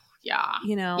 Oh, yeah.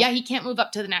 Yeah, he can't move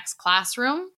up to the next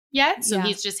classroom yet. So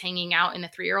he's just hanging out in the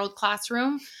 3-year-old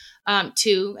classroom,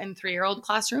 2 and 3-year-old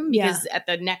classroom, because at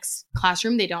the next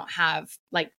classroom, they don't have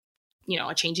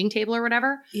a changing table or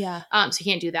whatever. Yeah. So he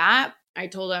can't do that. I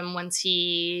told him once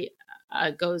he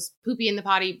goes poopy in the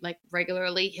potty,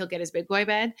 regularly, he'll get his big boy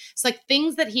bed. It's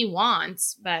things that he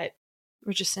wants, but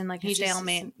we're just in a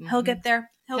stalemate. He'll get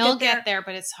there. He'll get there,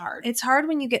 but it's hard. It's hard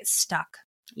when you get stuck.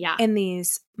 Yeah. In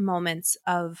these moments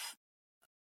of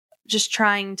just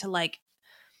trying to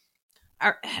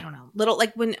I don't know, little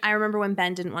when I remember when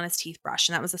Ben didn't want his teeth brushed,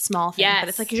 and that was a small thing, but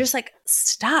it's you're just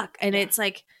stuck, and it's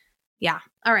yeah.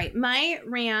 All right, my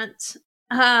rant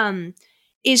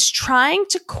is trying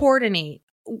to coordinate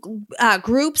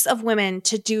groups of women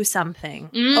to do something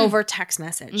over text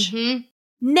message. Mm-hmm.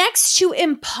 Next to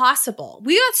impossible.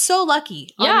 We got so lucky.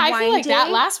 Yeah, on I feel like Wine that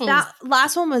Day.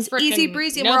 last one was easy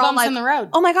breezy. No We're all bumps like, in the road.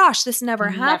 oh my gosh, this never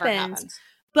Never happens. happens.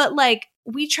 But like,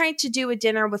 we tried to do a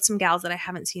dinner with some gals that I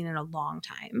haven't seen in a long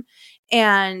time.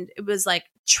 And it was like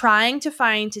trying to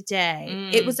find a day.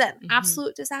 It was an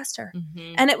absolute disaster.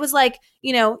 Mm-hmm. And it was like,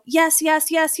 you know, yes. And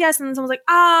then someone was like,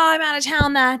 I'm out of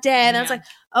town that day. And I was like,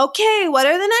 okay, what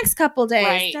are the next couple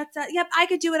days? Right. Yep, I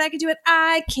could do it.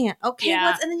 I can't. Okay,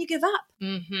 and then you give up.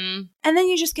 Mm-hmm. And then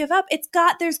you just give up.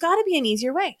 There's got to be an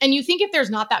easier way. And you think if there's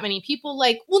not that many people,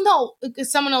 like, well, no,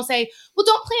 because someone will say, well,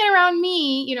 don't plan around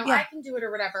me. You know, I can do it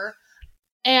or whatever.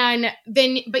 And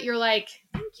then, but you're like,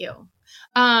 thank you.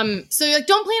 So you're like,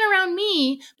 don't plan around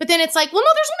me. But then it's like, well, no,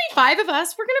 there's only 5 of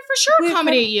us. We're going to for sure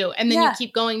accommodate you. And then you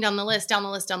keep going down the list. And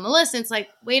it's like,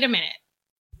 wait a minute.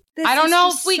 I don't know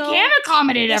if we can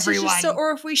accommodate everyone.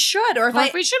 Or if we should. Or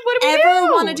if we should, what do we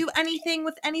ever want to do anything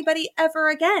with anybody ever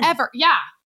again. Ever. Yeah.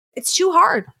 It's too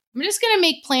hard. I'm just going to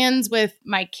make plans with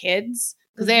my kids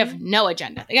because they have no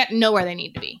agenda. They got nowhere they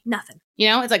need to be. Nothing. You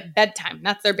know, it's like bedtime.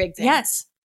 That's their big thing. Yes.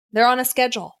 They're on a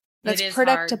schedule. That's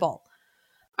predictable.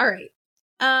 Hard.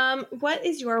 All right. What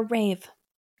is your rave?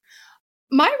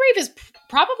 My rave is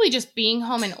probably just being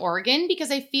home in Oregon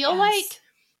because I feel like,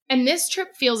 and this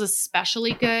trip feels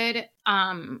especially good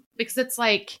because it's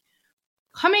like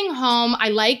coming home.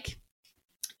 I like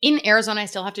in Arizona, I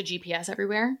still have to GPS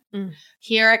everywhere.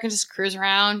 Here, I can just cruise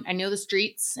around. I know the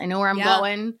streets. I know where I'm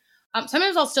going.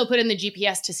 Sometimes I'll still put in the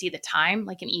GPS to see the time,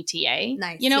 like an ETA.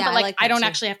 Nice. You know, Yeah, but like I don't too.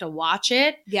 actually have to watch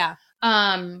it. Yeah.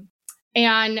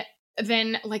 And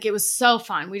then like it was so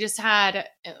fun. We just had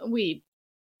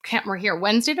we're here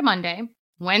Wednesday to Monday.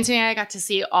 Wednesday I got to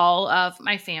see all of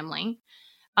my family.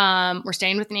 We're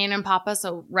staying with Nana and Papa,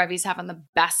 so Revi's having the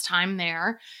best time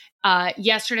there.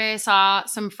 Yesterday I saw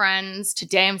some friends.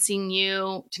 Today I'm seeing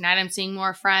you. Tonight I'm seeing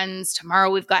more friends.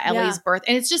 Tomorrow we've got Ellie's birth.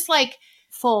 And it's just like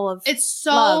it's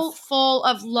so full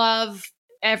of love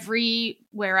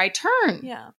everywhere I turn.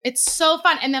 Yeah. It's so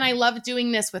fun. And then I love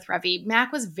doing this with Revi.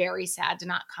 Mac was very sad to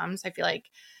not come. So I feel like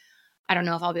I don't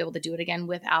know if I'll be able to do it again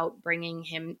without bringing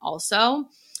him also.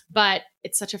 But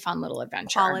it's such a fun little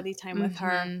adventure. Quality time with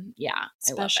her. Yeah.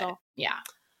 Special. I love it. Yeah.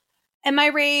 And my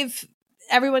rave,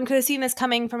 everyone could have seen this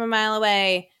coming from a mile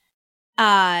away.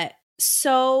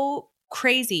 So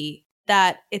crazy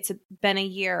that it's been a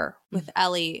year with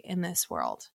Ellie in this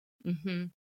world. Mm-hmm.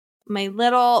 My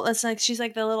little, it's like she's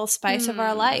like the little spice of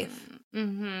our life.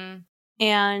 Mm-hmm.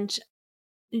 And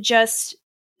just,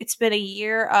 it's been a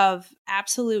year of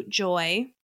absolute joy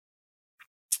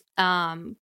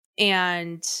and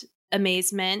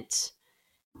amazement.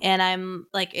 And I'm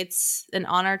like, it's an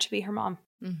honor to be her mom.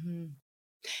 Mm-hmm.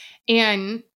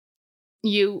 And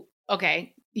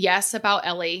yes, about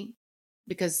Ellie,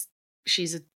 because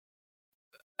she's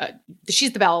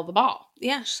the belle of the ball.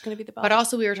 Yeah, she's going to be the belle. But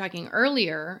also we were talking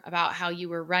earlier about how you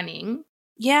were running.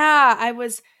 Yeah, I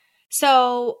was.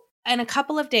 So in a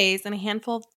couple of days, in a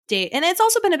handful of days, and it's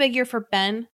also been a big year for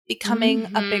Ben becoming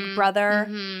a big brother.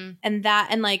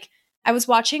 And like, I was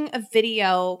watching a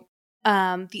video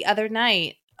the other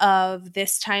night of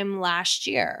this time last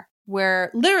year where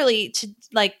literally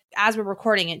as we're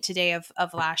recording it today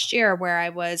of last year, where I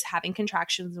was having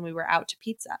contractions and we were out to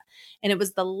pizza. And it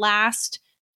was the last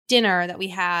dinner that we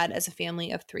had as a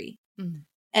family of 3.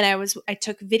 And I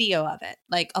took video of it,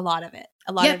 like a lot of it.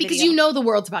 Because you know the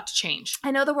world's about to change.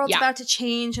 I know the world's about to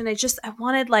change. And I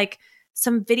wanted like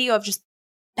some video of just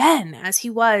Ben as he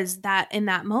was that in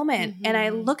that moment. And I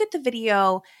look at the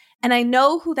video and I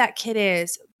know who that kid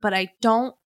is, but I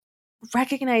don't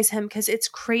recognize him because it's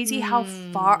crazy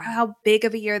how big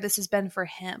of a year this has been for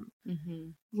him.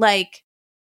 Like,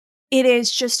 it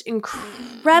is just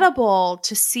incredible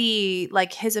to see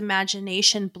like his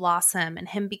imagination blossom and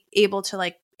him be able to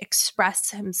like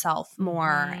express himself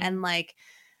more. And like,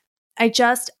 I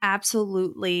just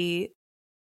absolutely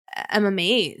am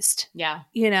amazed. Yeah.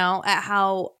 You know, at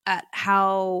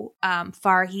how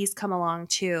far he's come along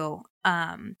too.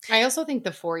 I also think the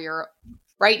 4-year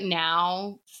right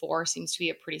now, 4 seems to be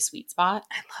a pretty sweet spot.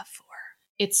 I love 4.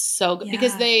 It's so good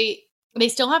because they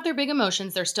still have their big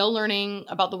emotions. They're still learning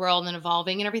about the world and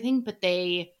evolving and everything, but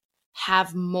they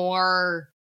have more,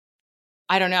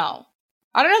 I don't know.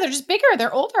 They're just bigger.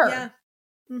 They're older. Yeah.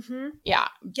 Mm-hmm. Yeah.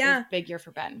 Yeah. Big year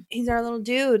for Ben. He's our little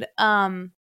dude.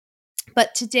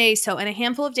 But today, so in a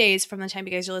handful of days from the time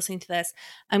you guys are listening to this,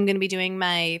 I'm going to be doing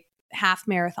my half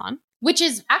marathon. Which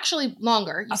is actually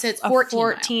longer. You said it's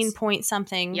 14 point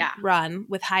something run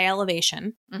with high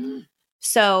elevation.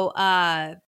 So,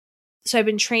 so I've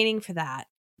been training for that.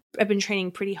 I've been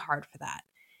training pretty hard for that.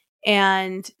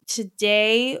 And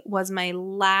today was my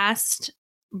last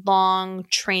long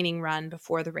training run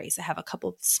before the race. I have a couple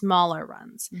of smaller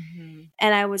runs. Mm-hmm.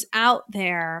 And I was out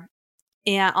there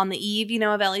on the eve,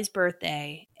 of Ellie's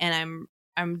birthday, and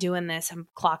I'm doing this. I'm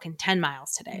clocking 10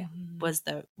 miles today. Was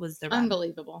the run.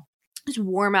 Unbelievable. It's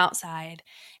warm outside,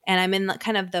 and I'm in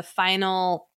kind of the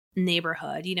final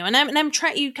neighborhood, and I'm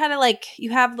trying. You kind of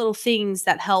you have little things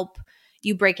that help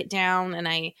you break it down,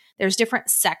 and there's different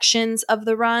sections of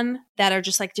the run that are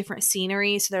just different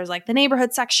scenery. So there's the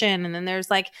neighborhood section, and then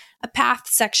there's a path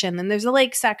section, then there's a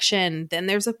lake section, then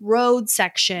there's a road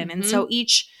section, and so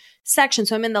each section.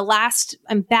 So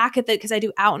I'm back at because I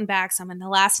do out and back, so I'm in the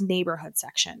last neighborhood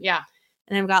section. Yeah.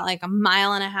 And I've got a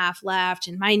mile and a half left,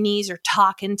 and my knees are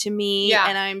talking to me,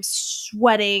 and I'm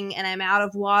sweating, and I'm out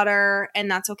of water, and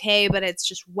that's okay, but it's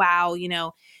just wow,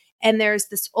 And there's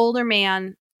this older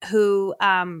man who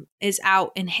is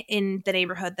out in the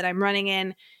neighborhood that I'm running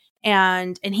in,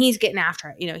 and he's getting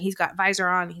after it. He's got visor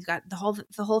on, he's got the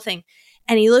whole thing.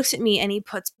 And he looks at me and he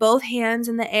puts both hands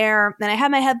in the air. And I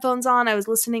had my headphones on. I was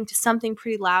listening to something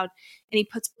pretty loud. And he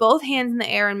puts both hands in the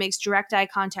air and makes direct eye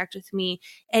contact with me.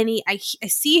 And I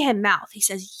see him mouth. He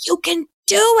says, "You can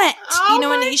do it."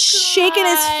 And he's shaking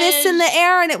his fists in the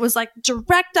air. And it was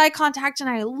direct eye contact. And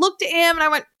I looked at him and I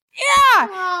went, "Yeah."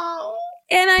 Oh.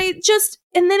 And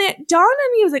and then it dawned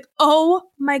on me. I was like,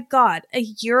 oh my God. A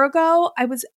year ago, I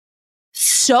was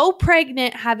so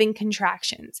pregnant having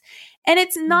contractions. And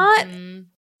it's not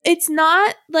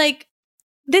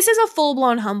this is a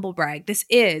full-blown humble brag. This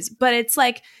is, but it's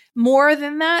more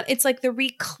than that. It's the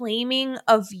reclaiming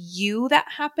of you that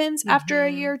happens after a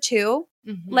year too.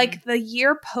 Mm-hmm. The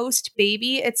year post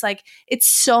baby, it's it's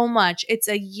so much. It's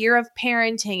a year of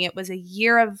parenting. It was a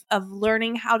year of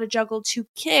learning how to juggle 2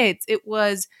 kids. It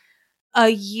was a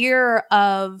year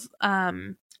of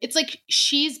it's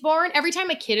she's born. Every time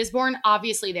a kid is born,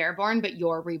 obviously they're born, but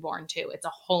you're reborn too. It's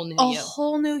a whole new you. A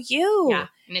whole new you. Yeah.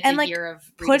 And it's a year of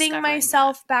putting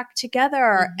myself back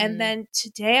together. And then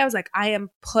today I was I am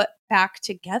put back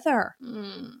together.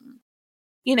 And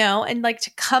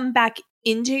to come back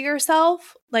into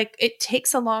yourself, it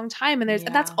takes a long time. And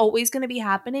that's always going to be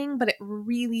happening. But it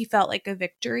really felt like a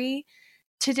victory.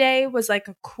 Today was a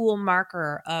cool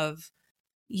marker of,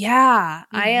 I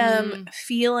am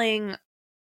feeling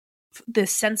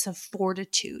this sense of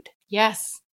fortitude.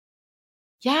 Yes.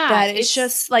 Yeah. That it's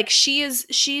just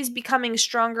she's becoming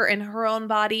stronger in her own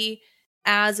body,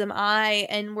 as am I,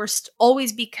 and we're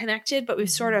always be connected, but we've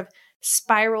sort of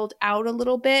spiraled out a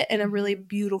little bit in a really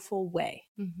beautiful way.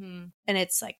 Mm-hmm. And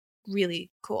it's really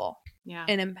cool. Yeah.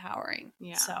 And empowering.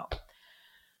 Yeah.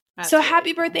 So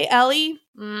happy birthday, Ellie.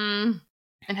 And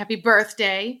happy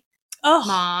birthday,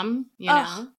 Mom. You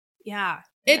know? Yeah.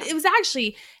 It was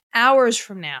actually hours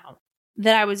from now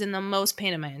that I was in the most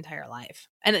pain of my entire life.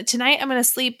 And tonight I'm going to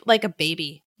sleep like a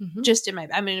baby. Just I'm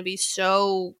going to be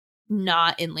so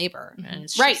not in labor. And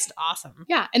it's just awesome.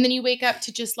 Yeah. And then you wake up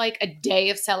to just a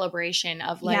day of celebration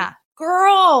of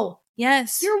girl.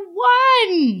 Yes. You're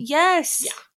one. Yes.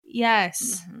 Yeah.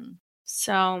 Yes.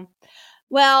 So,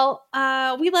 well,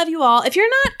 we love you all. If you're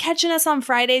not catching us on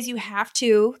Fridays, you have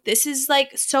to. This is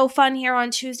so fun here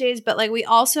on Tuesdays, but we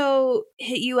also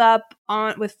hit you up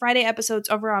with Friday episodes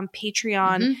over on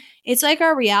Patreon. It's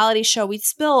our reality show. We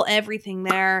spill everything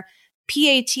there.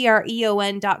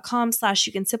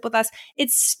 patreon.com/YouCanSipWithUs.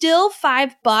 It's still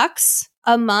 $5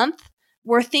 a month.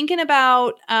 We're thinking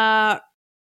about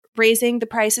raising the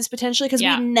prices potentially because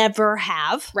we never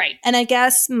have. Right. And I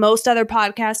guess most other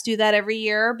podcasts do that every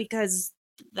year because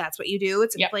that's what you do.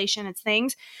 It's inflation, it's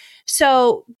things.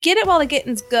 So get it while the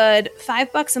getting's good.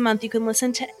 $5 a month. You can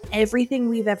listen to everything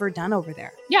we've ever done over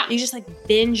there. Yeah. You just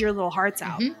binge your little hearts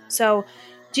out. So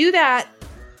do that.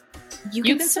 You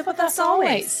can sip with us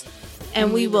always.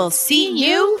 And we will see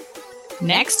you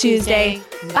next Tuesday.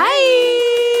 Bye.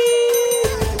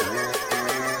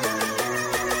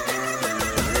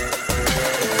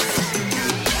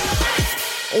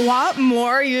 Want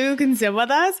more You Can Sip With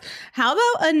Us? How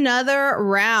about another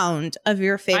round of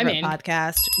your favorite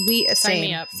podcast? Sign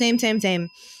me up. Same.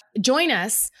 Join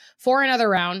us for another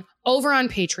round over on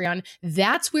Patreon.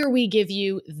 That's where we give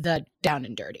you the down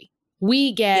and dirty.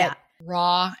 We get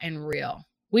raw and real.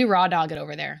 We raw dog it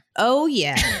over there. Oh,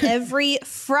 yeah. Every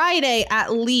Friday,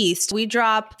 at least, we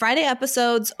drop Friday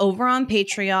episodes over on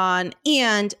Patreon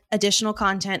and additional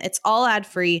content. It's all ad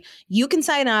free. You can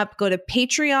sign up. Go to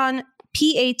Patreon.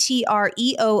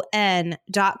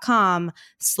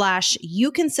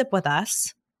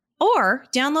 patreon.com/YouCanSipWithUs, or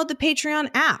download the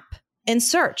Patreon app and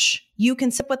search You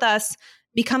Can Sip With Us.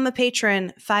 Become a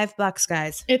patron. $5,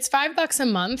 guys. It's $5 a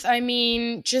month. I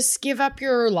mean, just give up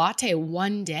your latte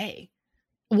one day.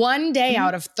 One day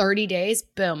out of 30 days,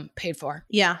 boom, paid for.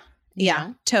 Yeah. You Yeah.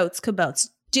 know? Totes, cabotes.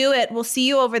 Do it. We'll see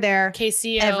you over there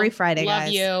KCO. every Friday, Love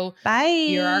guys. you. Bye.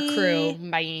 You're our crew.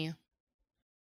 Bye.